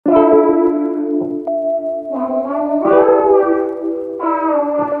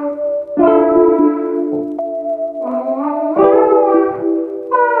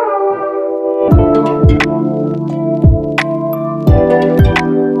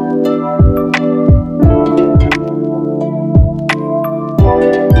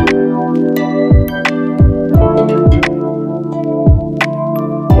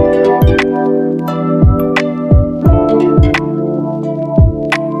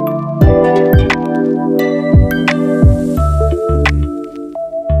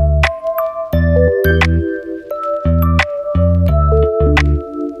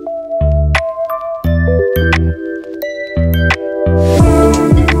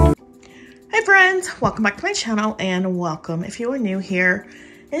friends, welcome back to my channel and welcome if you are new here.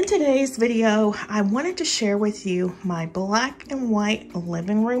 In today's video, I wanted to share with you my black and white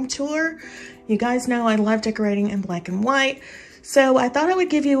living room tour. You guys know I love decorating in black and white, so I thought I would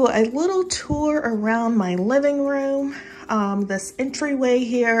give you a little tour around my living room, this entryway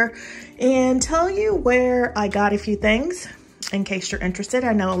here, and tell you where I got a few things in case you're interested.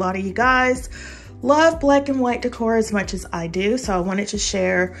 I know a lot of you guys love black and white decor as much as I do, so I wanted to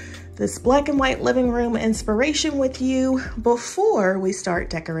share this black and white living room inspiration with you before we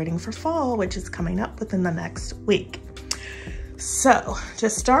start decorating for fall, which is coming up within the next week. So to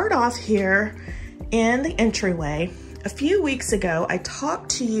start off here in the entryway, a few weeks ago, I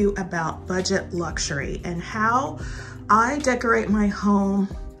talked to you about budget luxury and how I decorate my home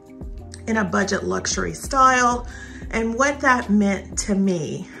in a budget luxury style and what that meant to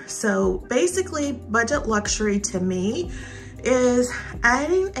me. So basically, budget luxury to me is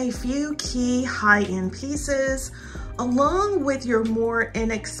adding a few key high-end pieces along with your more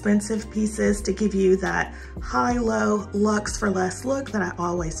inexpensive pieces to give you that high-low luxe for less look that I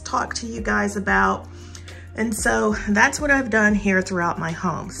always talk to you guys about. And so that's what I've done here throughout my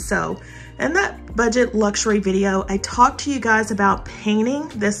home. So in that budget luxury video, I talked to you guys about painting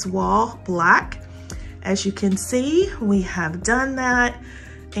this wall black. As you can see, we have done that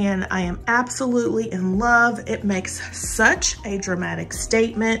and I am absolutely in love. It makes such a dramatic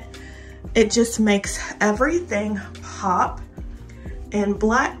statement. It just makes everything pop. And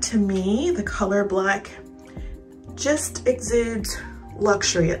black, to me, the color black, just exudes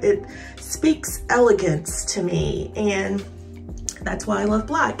luxury. It speaks elegance to me, and that's why I love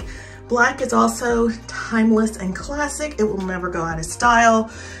black. Black is also timeless and classic. It will never go out of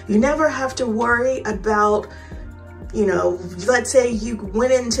style. You never have to worry about, you know, let's say you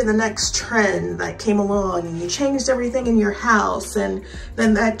went into the next trend that came along and you changed everything in your house and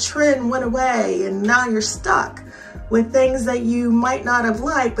then that trend went away and now you're stuck with things that you might not have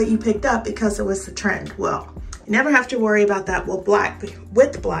liked but you picked up because it was the trend. Well, you never have to worry about that with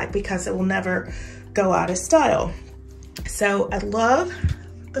black because it will never go out of style. So I love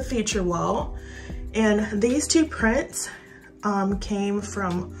the feature wall, and these two prints came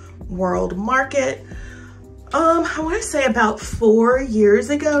from World Market. I want to say about 4 years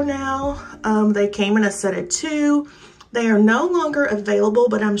ago now. They came in a set of 2. They are no longer available,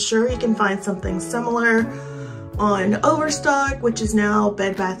 but I'm sure you can find something similar on Overstock, which is now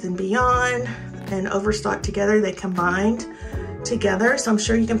Bed Bath & Beyond, and Overstock together, they combined together. So I'm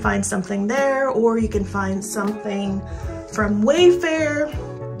sure you can find something there, or you can find something from Wayfair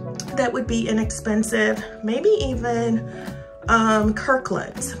that would be inexpensive, maybe even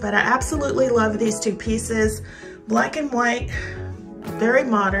Kirkland's. But I absolutely love these two pieces. Black and white, very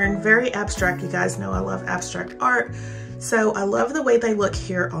modern, very abstract. You guys know I love abstract art, so I love the way they look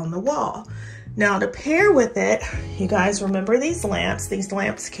here on the wall. Now to pair with it, you guys remember these lamps. These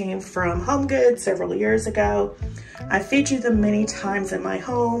lamps came from HomeGoods several years ago. I featured them many times in my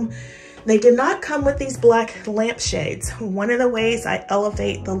home. They did not come with these black lampshades. One of the ways I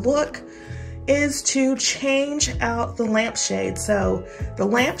elevate the look is to change out the lampshade. So the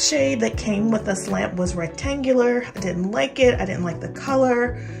lampshade that came with this lamp was rectangular. I didn't like it. I didn't like the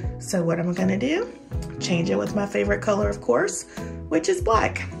color. So what am I gonna do? Change it with my favorite color, of course, which is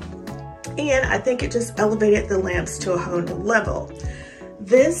black. And I think it just elevated the lamps to a whole new level.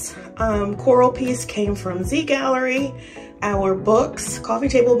 This coral piece came from Z Gallery. Our books, coffee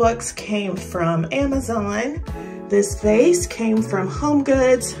table books, came from Amazon. This vase came from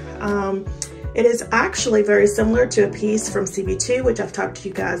HomeGoods. It is actually very similar to a piece from CB2, which I've talked to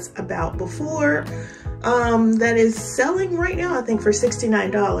you guys about before, that is selling right now, I think, for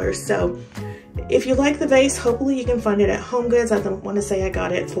 $69. So if you like the vase, hopefully you can find it at HomeGoods. I want to say I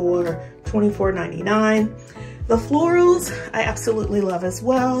got it for $24.99. The florals I absolutely love as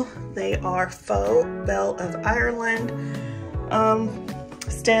well. They are faux Belle of Ireland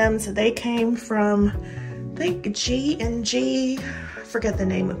stems. They came from, I think, G&G. Forget the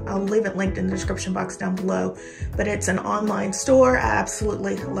name. I'll leave it linked in the description box down below, but it's an online store. I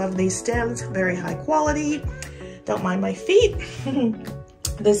absolutely love these stems. Very high quality. Don't mind my feet.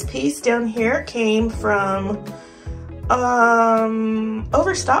 This piece down here came from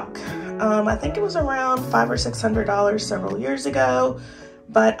Overstock. I think it was around $500 or $600 several years ago,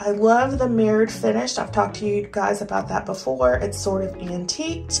 but I love the mirrored finish. I've talked to you guys about that before. It's sort of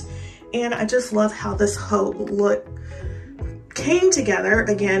antiqued, and I just love how this whole look came together.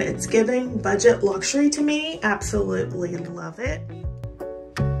 Again, it's giving budget luxury to me. Absolutely love it.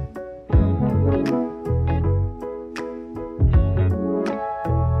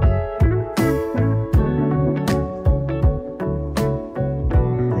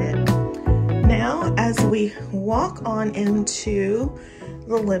 Now we walk on into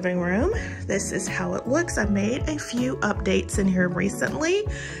the living room. This is how it looks. I made a few updates in here recently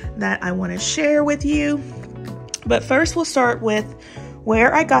that I want to share with you. But first we'll start with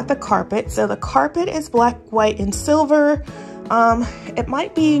where I got the carpet. So the carpet is black, white, and silver. It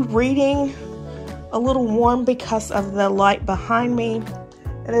might be reading a little warm because of the light behind me.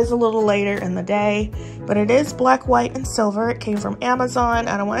 It is a little later in the day, but it is black, white, and silver. It came from Amazon,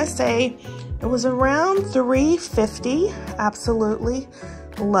 and I want to say it was around $3.50. Absolutely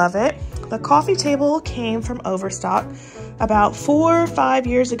love it. The coffee table came from Overstock about 4 or 5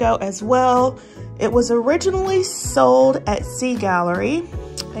 years ago as well. It was originally sold at Sea Gallery,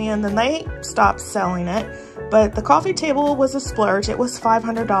 and then they stopped selling it. But the coffee table was a splurge. It was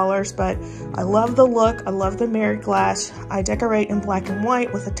 $500, but I love the look. I love the mirrored glass. I decorate in black and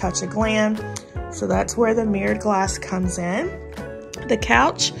white with a touch of glam. So that's where the mirrored glass comes in. The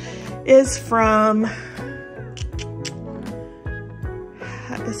couch is from,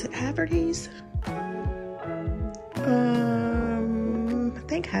 is it Haverty's? I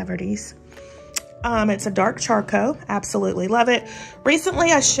think Haverty's. It's a dark charcoal. Absolutely love it.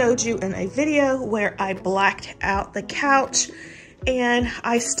 Recently, I showed you in a video where I blacked out the couch and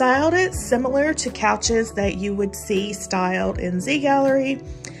I styled it similar to couches that you would see styled in Z Gallery.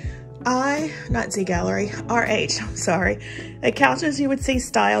 Not Z Gallery, RH, I'm sorry. The couches you would see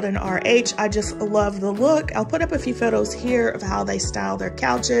styled in RH. I just love the look. I'll put up a few photos here of how they style their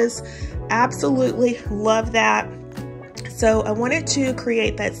couches. Absolutely love that. So I wanted to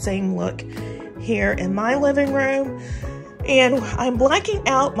create that same look here in my living room, and I'm blacking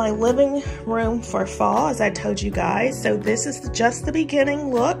out my living room for fall, as I told you guys. So this is just the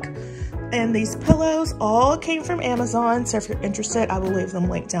beginning look, and these pillows all came from Amazon. So if you're interested, I will leave them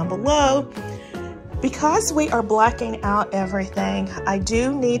linked down below. Because we are blacking out everything, I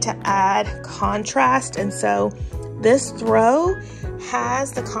do need to add contrast, and so this throw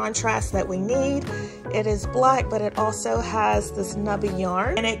has the contrast that we need. It is black, but it also has this nubby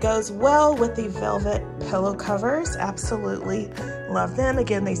yarn, and it goes well with the velvet pillow covers. Absolutely love them.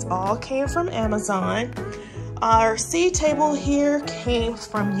 Again, these all came from Amazon. Our seat table here came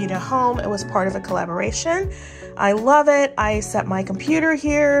from Yuta Home. It was part of a collaboration. I love it. I set my computer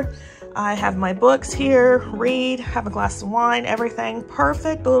here. I have my books here, read, have a glass of wine, everything.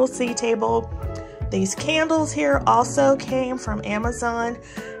 Perfect little seat table. These candles here also came from Amazon.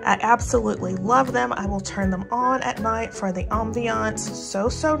 I absolutely love them. I will turn them on at night for the ambiance.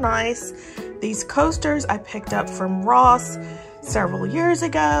 So nice. These coasters I picked up from Ross several years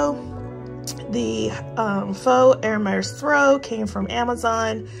ago. The faux Hermes throw came from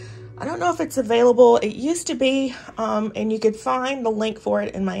Amazon. I don't know if it's available. It used to be, and you could find the link for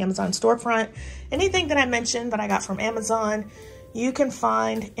it in my Amazon storefront. Anything that I mentioned that I got from Amazon, you can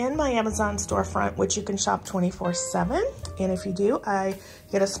find in my Amazon storefront, which you can shop 24/7. And if you do, I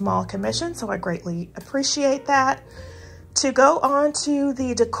get a small commission, so I greatly appreciate that. To go on to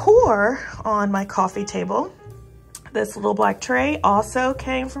the decor on my coffee table, this little black tray also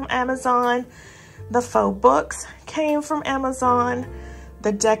came from Amazon. The faux books came from Amazon.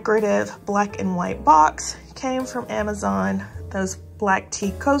 The decorative black and white box came from Amazon. Those black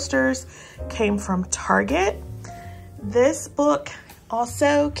tea coasters came from Target. This book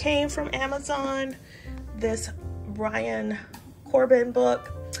also came from Amazon. This Ryan Corbin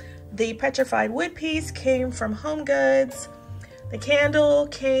book. The petrified wood piece came from Home Goods. The candle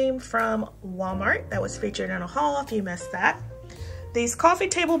came from Walmart. That was featured in a haul if you missed that. These coffee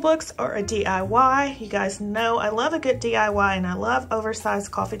table books are a DIY. You guys know I love a good DIY, and I love oversized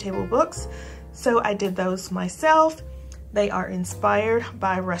coffee table books. So I did those myself. They are inspired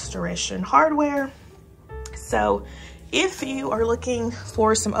by Restoration Hardware. So if you are looking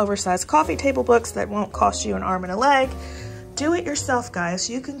for some oversized coffee table books that won't cost you an arm and a leg, do it yourself, guys.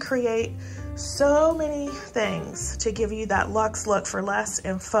 You can create so many things to give you that luxe look for less,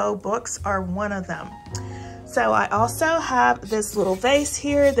 and faux books are one of them. So I also have this little vase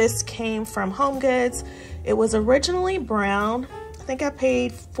here. This came from Home Goods. It was originally brown. I think I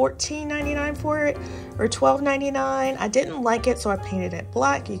paid $14.99 for it, or $12.99. I didn't like it, so I painted it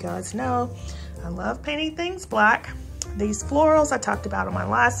black. You guys know I love painting things black. These florals I talked about in my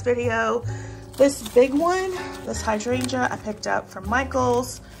last video. This big one, this hydrangea, I picked up from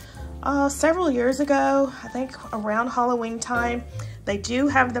Michael's several years ago, I think around Halloween time. They do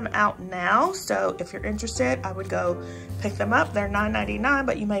have them out now, so if you're interested, I would go pick them up. They're $9.99,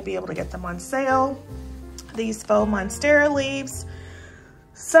 but you may be able to get them on sale. These faux monstera leaves,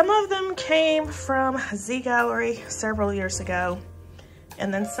 some of them came from Z Gallery several years ago,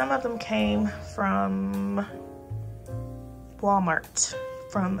 and then some of them came from Walmart,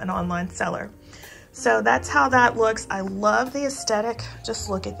 from an online seller. So that's how that looks. I love the aesthetic. Just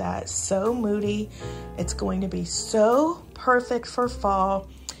look at that, so moody. It's going to be so perfect for fall.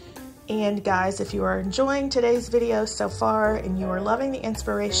 And guys, if you are enjoying today's video so far and you are loving the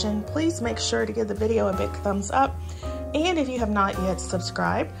inspiration, please make sure to give the video a big thumbs up. And if you have not yet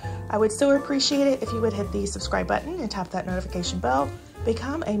subscribed, I would so appreciate it if you would hit the subscribe button and tap that notification bell.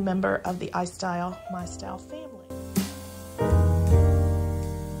 Become a member of the iStylEMYSTYLE family.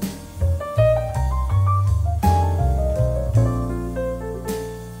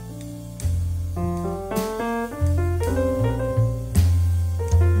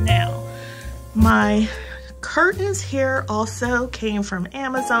 My curtains here also came from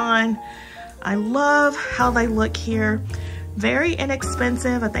Amazon. I love how they look here. Very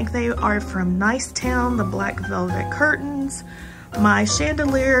inexpensive. I think they are from Nicetown, the black velvet curtains. My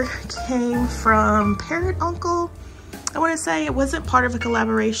chandelier came from Parrot Uncle. I want to say it wasn't part of a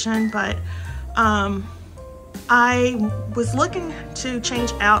collaboration, but I was looking to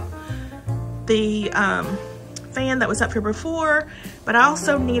change out the fan that was up here before, but I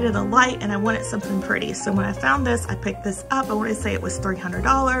also needed a light and I wanted something pretty. So when I found this, I picked this up. I want to say it was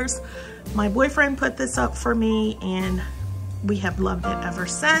 $300. My boyfriend put this up for me and we have loved it ever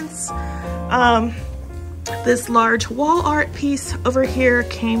since. This large wall art piece over here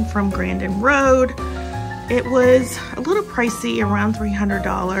came from Grandin Road. It was a little pricey, around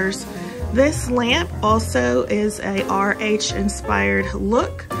 $300. This lamp also is a RH inspired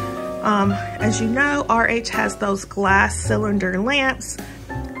look. As you know, RH has those glass cylinder lamps.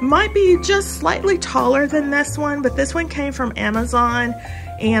 Might be just slightly taller than this one, but this one came from Amazon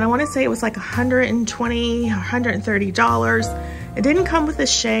and I want to say it was like $120 or $130. It didn't come with a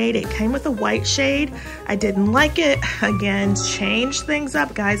shade, it came with a white shade. I didn't like it. Again, change things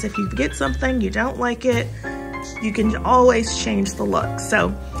up, guys. If you get something you don't like it, you can always change the look.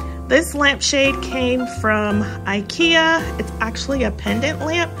 So this lampshade came from IKEA. It's actually a pendant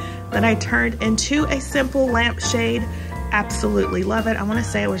lamp that I turned into a simple lampshade. Absolutely love it. I want to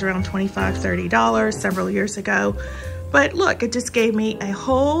say it was around $25, $30 several years ago. But look, it just gave me a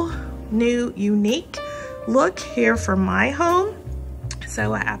whole new unique look here for my home.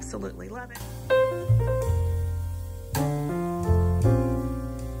 So I absolutely love it.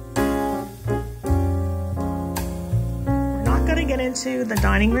 Get into the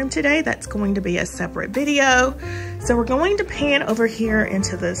dining room today. That's going to be a separate video. So we're going to pan over here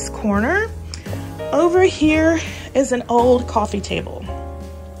into this corner. Over here is an old coffee table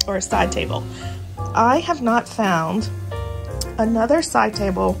or a side table. I have not found another side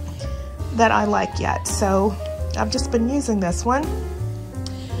table that I like yet, so I've just been using this one.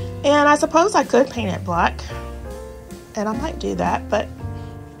 And I suppose I could paint it black, and I might do that, but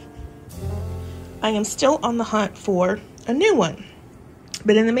I am still on the hunt for a new one.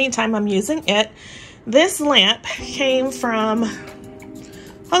 But in the meantime, I'm using it. This lamp came from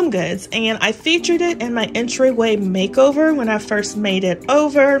Home Goods and I featured it in my entryway makeover when I first made it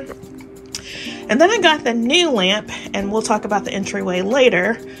over. And then I got the new lamp, and we'll talk about the entryway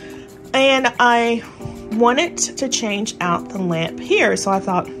later. And I wanted to change out the lamp here. So I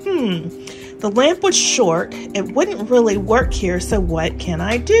thought, the lamp was short. It wouldn't really work here. So what can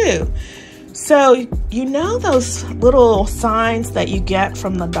I do? So, you know those little signs that you get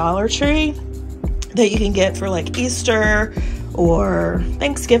from the Dollar Tree that you can get for like Easter or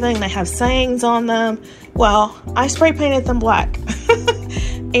Thanksgiving? They have sayings on them. Well, I spray painted them black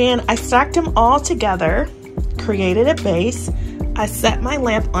and I stacked them all together, created a base. I set my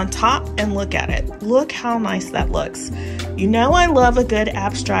lamp on top and look at it. Look how nice that looks. You know I love a good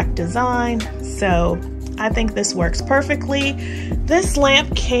abstract design, so I think this works perfectly. This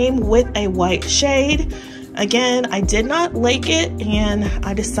lamp came with a white shade. Again, I did not like it and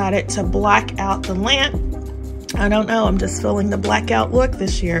I decided to black out the lamp. I don't know, I'm just feeling the blackout look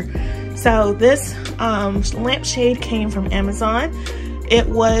this year. So this lampshade came from Amazon. It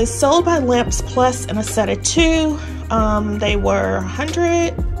was sold by Lamps Plus in a set of two. They were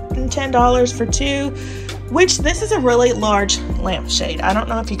 $110 for two, which this is a really large lampshade. I don't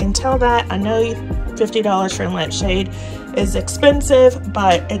know if you can tell that. I know $50 for a lampshade is expensive,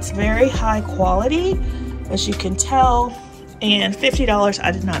 but it's very high quality, as you can tell. And $50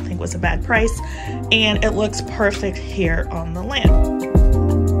 I did not think was a bad price, and it looks perfect here on the lamp.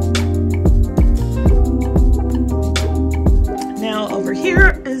 Now over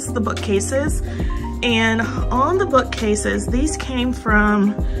here is the bookcases, and on the bookcases, these came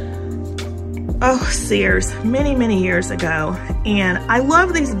from Sears many years ago, and I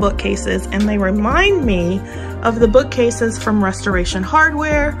love these bookcases, and they remind me of the bookcases from Restoration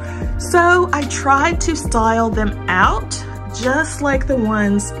Hardware. So I tried to style them out just like the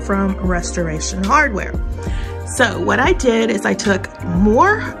ones from Restoration Hardware. So what I did is I took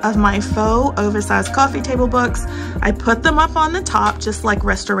more of my faux oversized coffee table books. I put them up on the top just like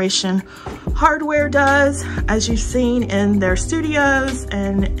Restoration Hardware does, as you've seen in their studios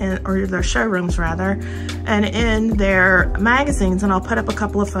or their showrooms rather, and in their magazines, and I'll put up a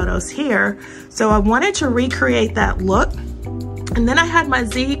couple of photos here. So I wanted to recreate that look. And then I had my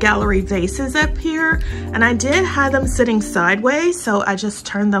Z Gallery vases up here, and I did have them sitting sideways, so I just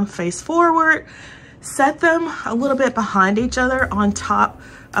turned them face forward, set them a little bit behind each other on top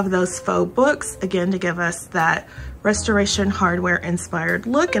of those faux books, again to give us that Restoration Hardware inspired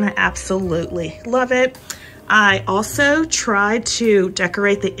look, and I absolutely love it. I also tried to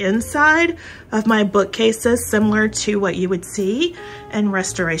decorate the inside of my bookcases similar to what you would see in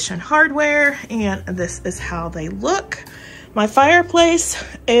Restoration Hardware, and this is how they look. My fireplace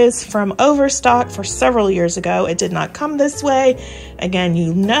is from Overstock for several years ago. It did not come this way. Again,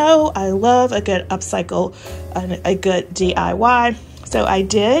 you know I love a good upcycle and a good DIY. So I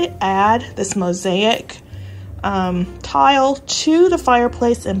did add this mosaic tile to the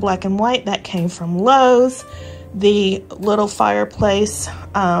fireplace in black and white that came from Lowe's. The little fireplace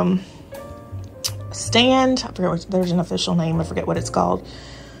stand, I forget, there's an official name, I forget what it's called.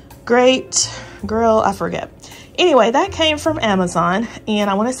 Great Grill, I forget. Anyway, that came from Amazon, and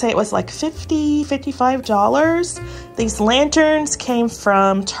I want to say it was like $50, $55. These lanterns came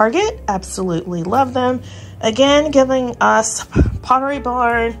from Target. Absolutely love them. Again, giving us Pottery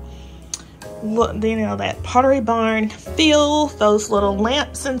Barn, you know, that Pottery Barn feel, those little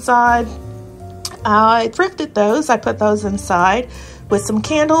lamps inside. I thrifted those. I put those inside with some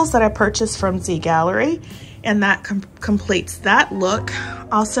candles that I purchased from Z Gallery, and that completes that look.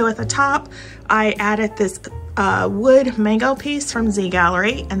 Also at the top, I added this wood mango piece from Z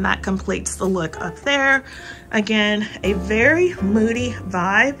Gallery, and that completes the look up there. Again, a very moody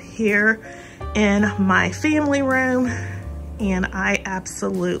vibe here in my family room, and I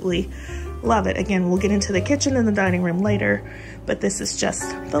absolutely love it. Again, we'll get into the kitchen and the dining room later, but this is just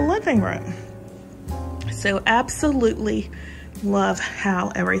the living room. So absolutely love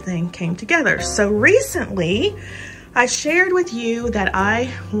how everything came together. So recently I shared with you that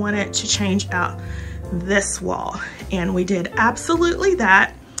I wanted to change out this wall, and we did absolutely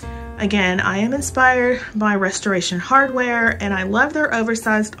that. Again, I am inspired by Restoration Hardware, and I love their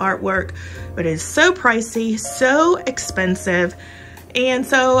oversized artwork, but it is so pricey, so expensive. And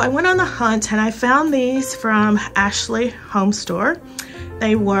so I went on the hunt and I found these from Ashley Home Store.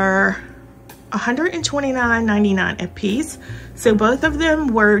 They were $129.99 a piece. So both of them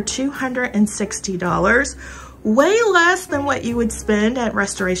were $260. Way less than what you would spend at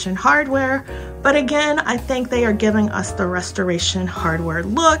Restoration Hardware. But again, I think they are giving us the Restoration Hardware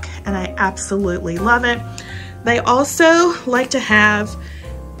look, and I absolutely love it. They also like to have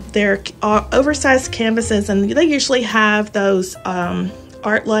their oversized canvases, and they usually have those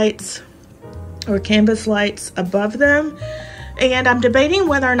art lights or canvas lights above them. And I'm debating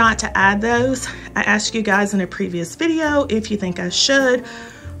whether or not to add those. I asked you guys in a previous video if you think I should.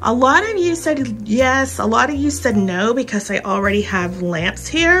 A lot of you said yes, a lot of you said no, because I already have lamps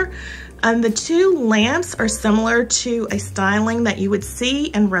here. And the two lamps are similar to a styling that you would see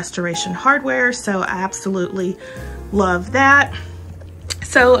in Restoration Hardware, so I absolutely love that.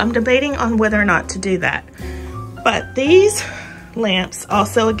 So I'm debating on whether or not to do that. But these lamps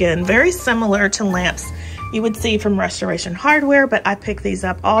also, again, very similar to lamps you would see from Restoration Hardware, but I picked these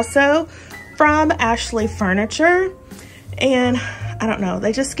up also from Ashley Furniture. And I don't know,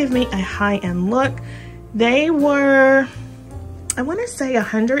 they just give me a high-end look. They were, I want to say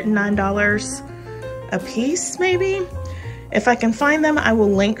 $109 a piece, maybe. If I can find them, I will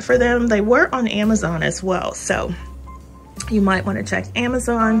link for them. They were on Amazon as well, so you might want to check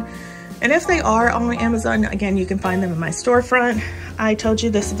Amazon. And if they are on Amazon, again, you can find them in my storefront. I told you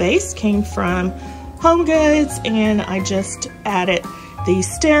this vase came from Home Goods, and I just added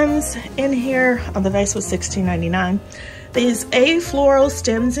these stems in here. The vase was $16.99. These floral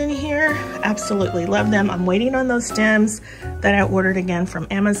stems in here, absolutely love them. I'm waiting on those stems that I ordered again from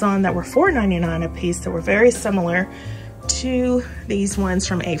Amazon that were $4.99 a piece. That were very similar to these ones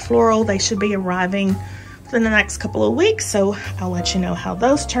from Floral. They should be arriving within the next couple of weeks, so I'll let you know how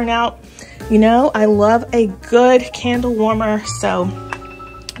those turn out. You know, I love a good candle warmer, so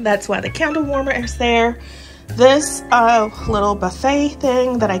that's why the candle warmer is there. This little buffet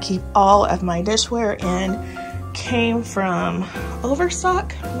thing that I keep all of my dishware in came from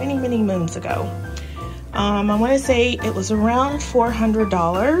Overstock many moons ago. I want to say it was around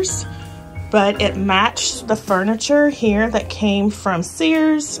 $400, but it matched the furniture here that came from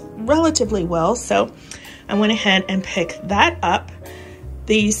Sears relatively well. So I went ahead and picked that up.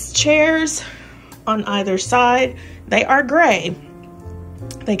 These chairs on either side, they are gray.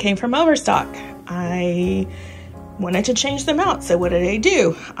 They came from Overstock. I wanted to change them out, so what did I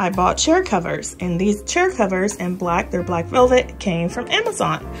do? I bought chair covers, and these chair covers in black, they're black velvet, came from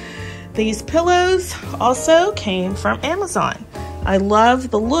Amazon. These pillows also came from Amazon. I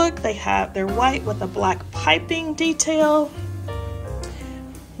love the look. They're white with a black piping detail,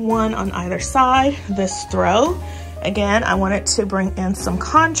 one on either side. This throw, again, I wanted to bring in some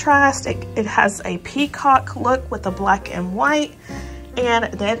contrast. It has a peacock look with a black and white,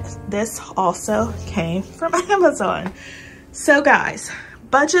 and this also came from Amazon. So guys,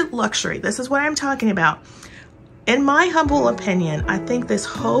 budget luxury, this is what I'm talking about. In my humble opinion, I think this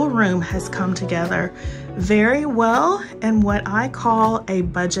whole room has come together very well in what I call a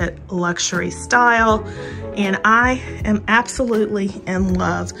budget luxury style, and I am absolutely in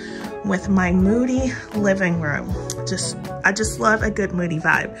love with my moody living room. I just love a good moody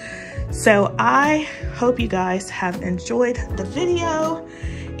vibe. So I hope you guys have enjoyed the video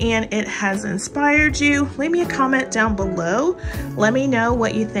and it has inspired you. Leave me a comment down below. Let me know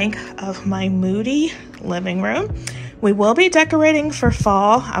what you think of my moody living room. We will be decorating for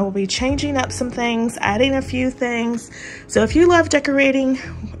fall. I will be changing up some things, adding a few things. So if you love decorating,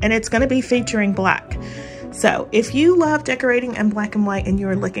 and it's gonna be featuring black. So if you love decorating in black and white and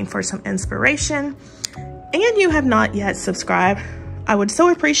you're looking for some inspiration and you have not yet subscribed, I would so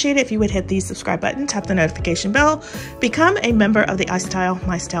appreciate it if you would hit the subscribe button, tap the notification bell, become a member of the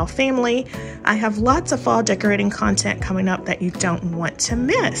iStylEmystyle family. I have lots of fall decorating content coming up that you don't want to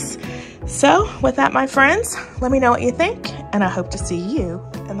miss. So with that, my friends, let me know what you think, and I hope to see you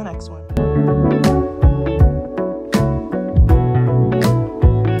in the next one.